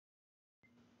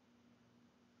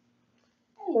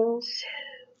Hello.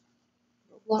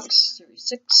 Roblox Series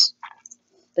 6.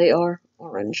 They are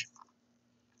orange.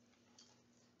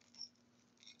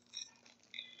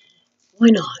 Why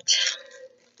not?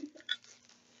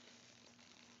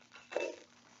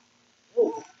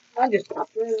 Oh, I just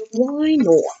popped right over. Why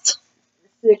not?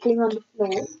 Sitting on the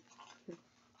floor.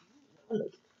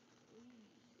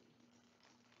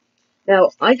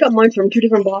 Now, I got mine from 2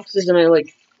 different boxes and I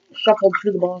like shuffled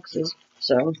through the boxes,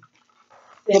 so.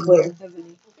 Same way.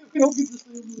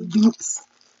 Oops.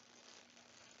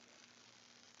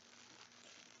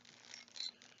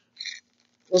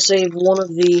 We'll save one of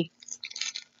the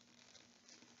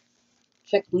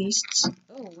checklists.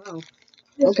 Oh, wow.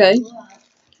 Okay.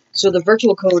 So the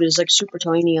virtual code is like super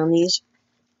tiny on these.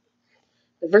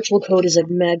 The virtual code is like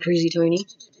mad crazy tiny.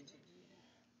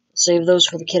 Save those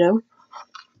for the kiddo.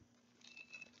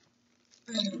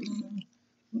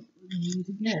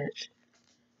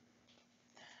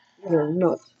 You're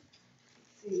nuts.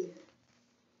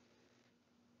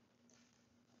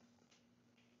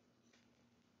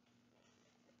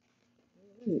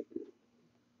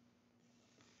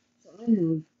 So I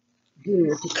have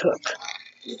dinner to cook.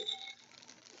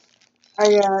 I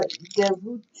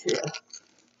Devucha.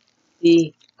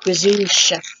 The cuisine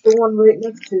chef. The one right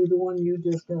next to the one you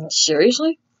just got.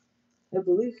 Seriously? I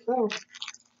believe so.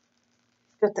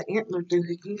 Got the antler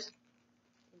doohickeys.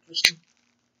 Interesting.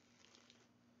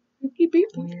 Beep, beep, beep,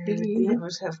 Yeah, beep. the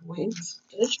antlers have wings.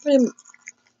 Let's put him.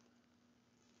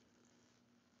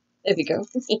 There we go.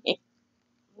 Let's see.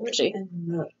 Put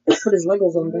his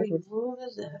Legos on backwards. What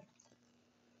is that?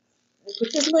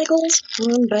 Put his Legos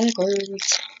on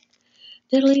backwards.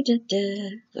 Diddly da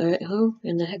da. Alright, who?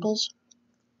 And the heckles?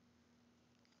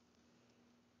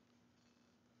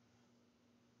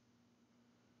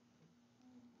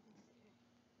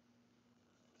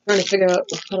 Trying to figure out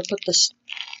how to put this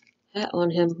hat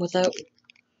on him without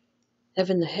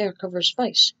having the hair cover his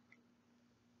face.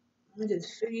 I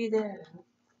just figured that out.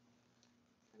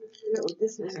 I figured out what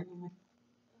this is anyway.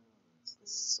 It's the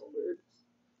sword.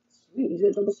 Sweet, he's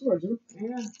got double swords, huh?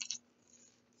 Yeah.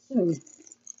 So.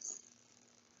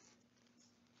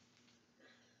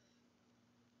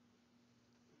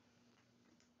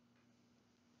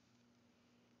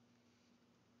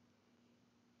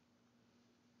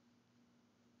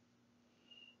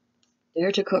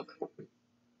 Dare to cook.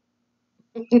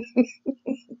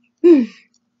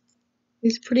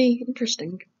 He's pretty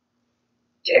interesting.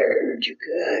 Dare to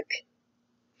cook.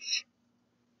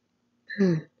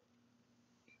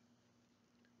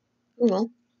 Oh well.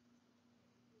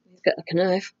 He's got a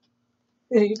knife.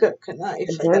 Yeah, you got a knife. I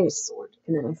got a sword.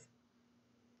 Knife.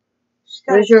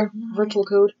 Where's your virtual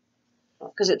code?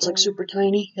 Because it's like super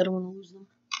tiny. I don't want to lose them.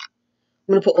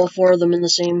 I'm gonna put all 4 of them in the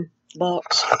same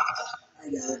box. I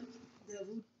got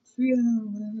Devucha. She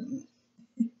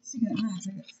got knives.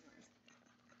 I got sword.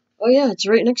 Oh yeah, it's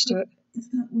right next to it. It's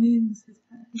got wings. It's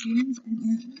got wings and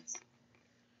antlers.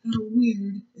 How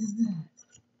weird is that?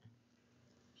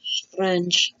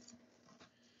 Strange.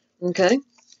 Okay.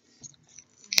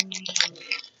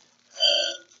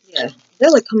 Yeah, they're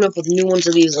like coming up with new ones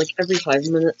of these like every 5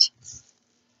 minutes.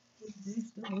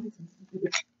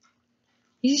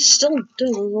 He's still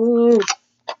doing.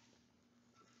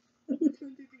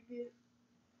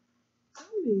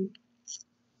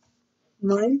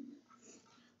 Mine?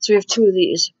 So we have 2 of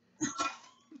these.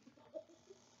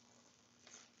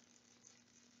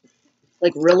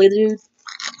 Like, really, dude?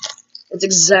 It's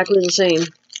exactly the same.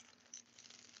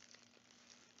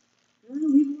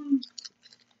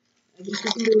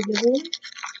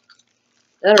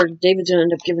 That or David's gonna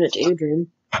end up giving it to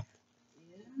Adrian.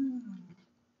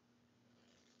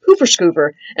 Hooper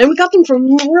Scooper. And we got them from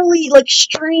really, like,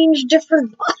 strange,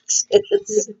 different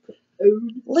boxes.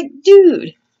 Like,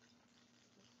 dude.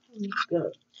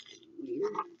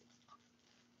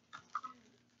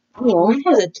 Oh, he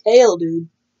has a tail, dude.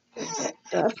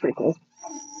 That's pretty cool.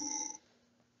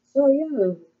 So,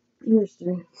 yeah.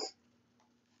 Interesting.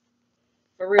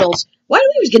 For reals. Why do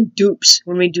we always get dupes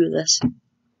when we do this?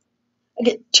 I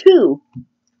get 2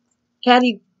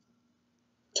 catty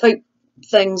type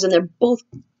things, and they're both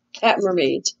cat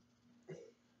mermaids.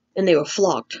 And they were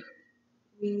flocked.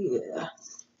 Yeah.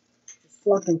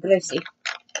 Flocked and pricey.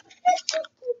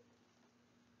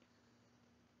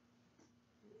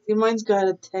 See, mine's got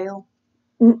a tail.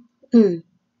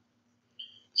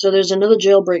 So there's another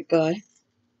jailbreak guy.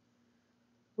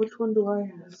 Which one do I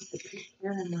have? The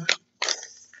camera.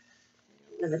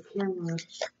 And the camera.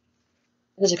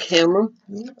 There's a camera.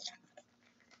 Yeah.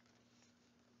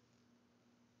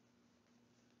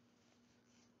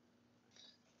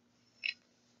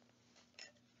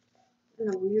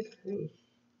 And a weird face.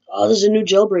 Oh, there's a new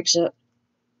jailbreak set.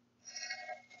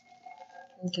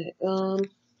 Okay,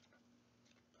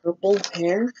 purple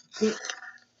hair. There's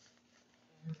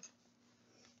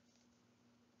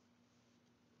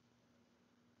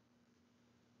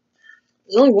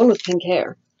only one with pink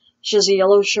hair. She has a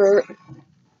yellow shirt.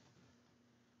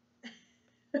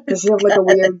 Does she have like a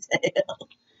weird tail?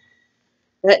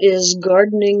 That is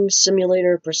Gardening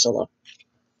Simulator Priscilla.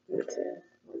 What's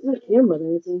that camera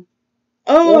there? It's a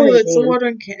Oh, it's a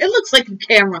watering can. It looks like a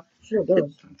camera. Sure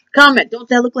does. Comment, don't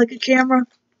that look like a camera?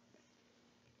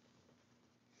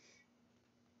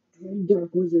 Dark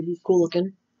Wizard, he's cool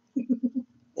looking.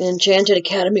 Enchanted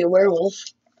Academy Werewolf.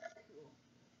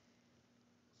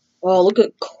 Oh, look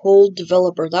at Cold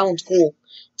Developer. That one's cool.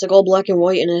 It's like all black and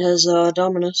white, and it has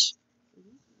Dominus.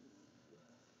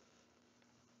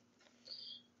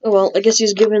 Oh well, I guess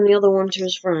he's giving the other one to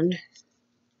his friend.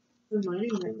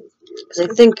 Because I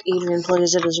think Adrian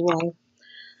plays it as well.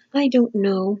 I don't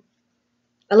know.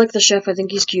 I like the chef. I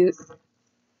think he's cute.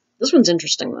 This one's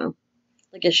interesting, though.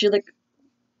 Like, is she like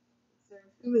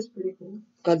It was pretty cool.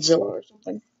 Godzilla or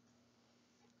something?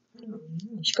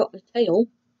 She's got a tail.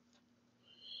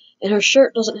 And her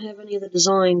shirt doesn't have any of the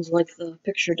designs like the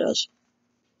picture does.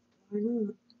 Why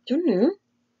not? Don't know.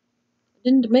 I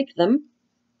didn't make them.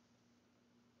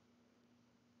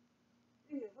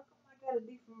 Yeah, how come I got a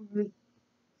different?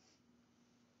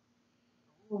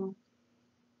 Oh,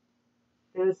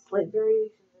 there's slight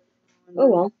variations. Oh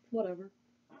well, whatever.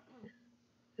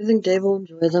 I think Dave will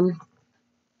enjoy them.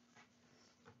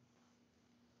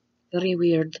 Very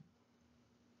weird.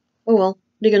 Oh well,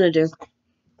 what are you gonna do?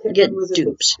 You get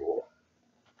dupes. You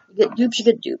get dupes, you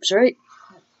get dupes, right?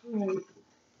 Right.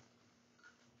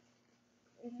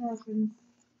 It happens.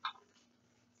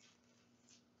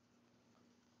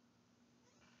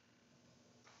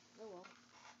 Oh well.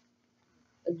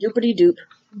 A dupity dupe.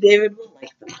 David will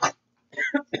like them.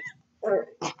 Alright.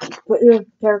 Put your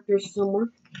characters somewhere.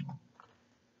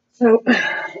 So,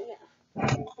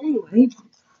 anyway.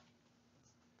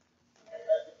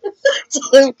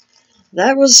 So,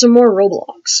 that was some more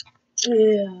Roblox.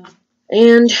 Yeah.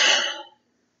 And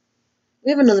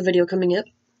we have another video coming up.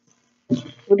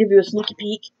 We'll give you a sneaky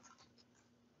peek.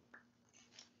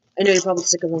 I know you're probably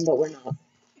sick of them, but we're not.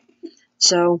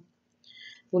 So,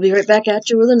 we'll be right back at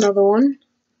you with another one.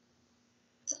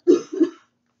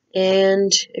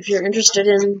 And if you're interested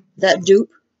in that dupe,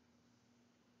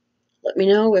 let me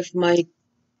know. If my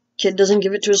kid doesn't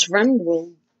give it to his friend,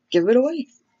 we'll give it away.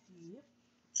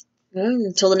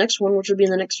 Until the next one, which will be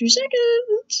in the next few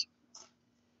seconds.